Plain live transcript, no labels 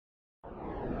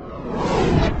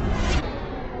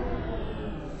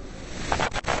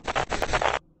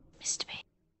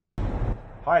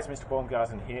Hi, it's Mr.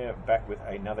 Baumgarten here, back with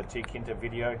another Tkinter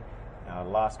video. Our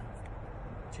last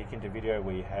Tkinter video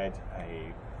we had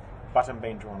a button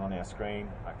being drawn on our screen.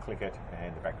 I click it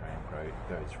and the background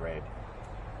goes red.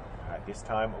 This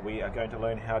time we are going to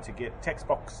learn how to get text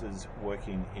boxes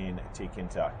working in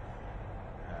Tkinter.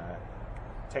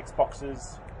 Text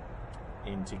boxes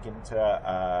in Tkinter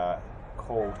are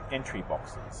called entry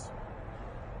boxes.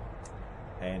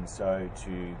 And so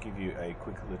to give you a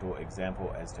quick little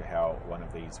example as to how one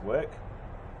of these work,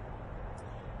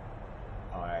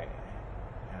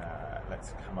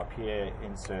 let's come up here,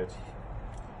 insert,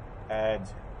 add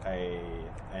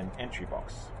an entry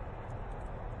box.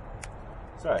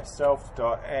 So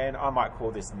and I might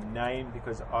call this name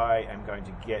because I am going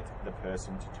to get the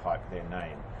person to type their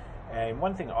name. And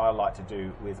one thing I like to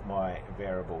do with my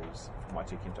variables for my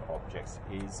Tkinter objects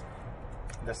is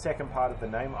the second part of the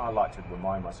name. I like to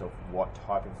remind myself what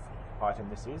type of item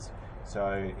this is.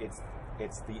 So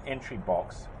it's the entry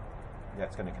box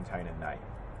that's going to contain a name.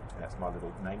 And that's my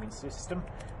little naming system.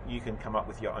 You can come up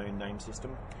with your own name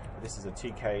system. This is a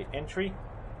TK entry.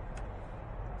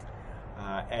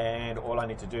 And all I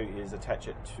need to do is attach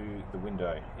it to the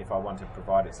window. If I want to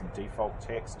provide it some default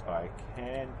text, I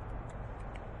can.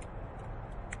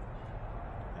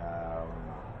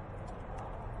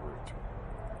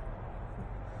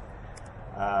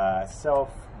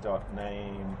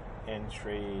 Self.name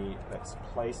entry, let's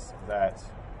place that,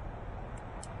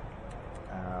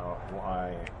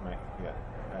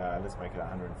 let's make it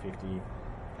 150,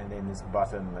 and then this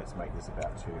button, let's make this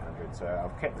about 200. So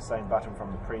I've kept the same button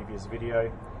from the previous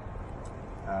video,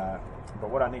 but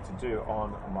what I need to do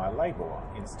on my label,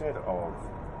 instead of, well,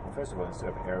 first of all, instead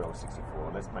of Arial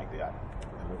 64, let's make that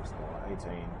a little smaller,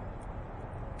 18.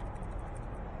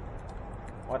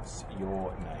 What's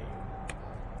your name?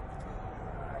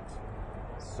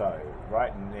 So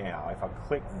right now, if I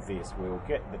click this, we'll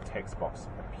get the text box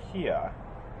appear.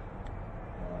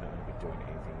 I'm not going to be doing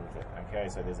anything with it. Okay,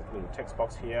 so there's a little text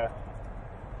box here.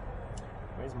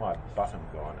 Where's my button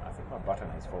gone? I think my button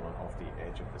has fallen off the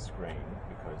edge of the screen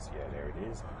because, yeah, there it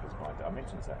is, because my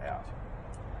dimensions are out.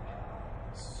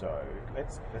 So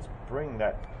let's bring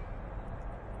that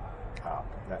up.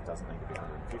 That doesn't need to be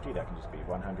 150, that can just be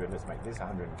 100. Let's make this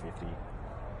 150.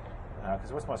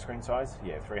 Because what's my screen size?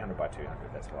 Yeah, 300 by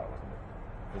 200. That's why it wasn't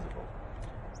visible.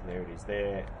 So there it is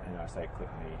there, and I say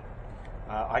click me.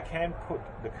 I can put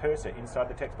the cursor inside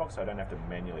the text box, so I don't have to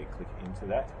manually click into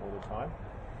that all the time.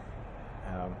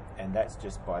 And that's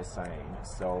just by saying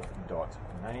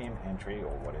self.name entry,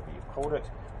 or whatever you called it,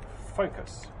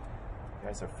 focus.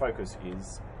 Okay, so focus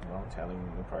is, well, telling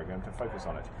the program to focus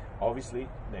on it. Obviously,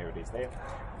 there it is there.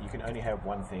 You can only have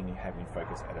one thing having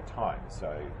focus at a time,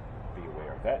 so be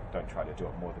aware of that. Don't try to do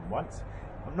it more than once.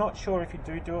 I'm not sure if you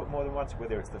do it more than once,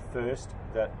 whether it's the first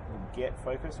that will get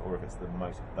focus or if it's the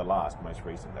last, most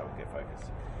recent that will get focus.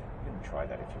 You can try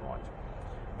that if you want.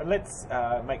 But let's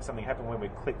make something happen when we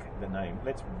click the name.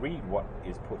 Let's read what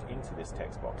is put into this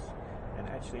text box. And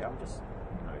actually, I'm just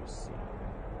noticing.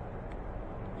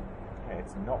 Okay,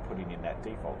 it's not putting in that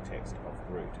default text of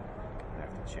root. I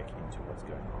have to check into what's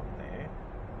going on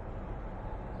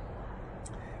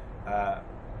there.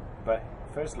 But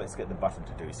first, let's get the button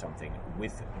to do something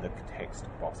with the text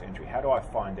box entry. How do I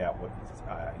find out what this,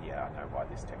 yeah, I know why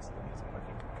this text thing isn't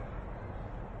working.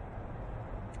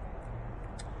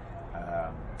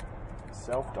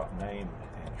 Self.name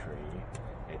entry,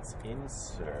 it's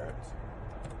insert,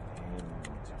 and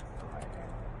I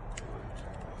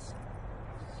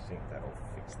think that'll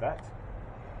fix that.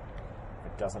 If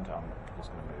it doesn't, I'm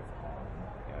just going to move on.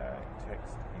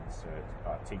 Text insert,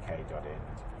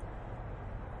 tk.end.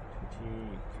 TK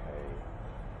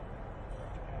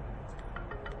and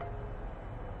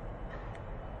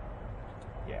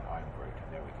yeah, I'm root.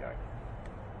 There we go.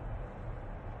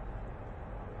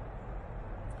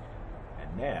 And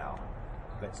now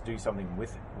let's do something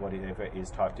with whatever is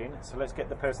typed in. So let's get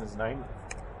the person's name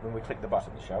when we click the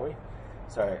button, shall we?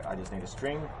 So I just need a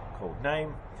string called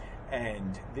name,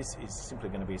 and this is simply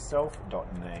going to be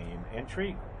self.name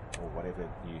entry, or whatever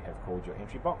you have called your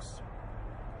entry box.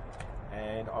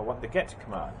 And I want the get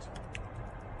command.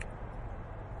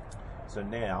 So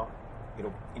now,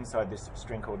 inside this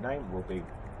string called name will be,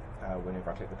 whenever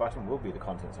I click the button, will be the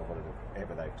contents of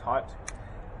whatever they've typed.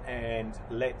 And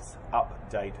let's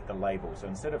update the label. So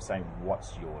instead of saying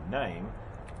what's your name,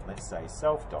 let's say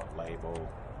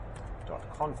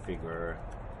self.label.configure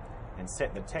and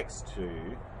set the text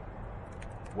to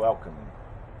welcome.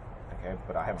 Okay,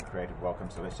 but I haven't created welcome,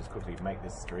 so let's just quickly make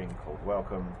this string called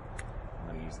welcome. I'm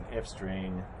going to use an F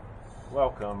string,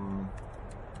 welcome,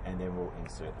 and then we'll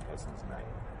insert the person's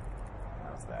name.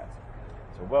 How's that?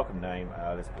 So So welcome name,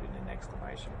 let's put in an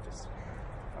exclamation just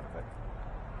for fun of it.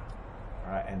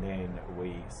 Alright, and then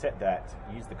we set that,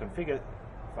 use the configure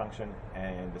function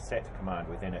and the set command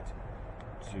within it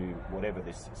to whatever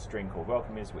this string called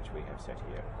welcome is, which we have set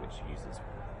here, which uses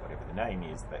whatever the name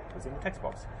is that was in the text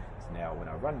box. So now when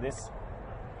I run this,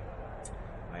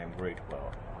 I am Groot.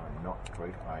 Well, I'm not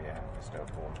Groot, I am Mr.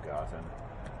 Baumgarten.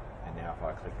 And now if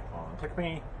I click on Click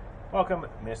Me, welcome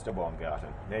Mr.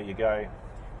 Baumgarten. There you go.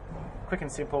 Quick and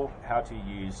simple, how to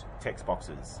use text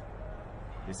boxes.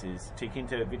 This is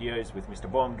Tkinter videos with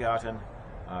Mr. Baumgarten.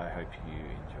 I hope you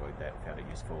enjoyed that, found it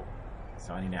useful.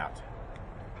 Signing out.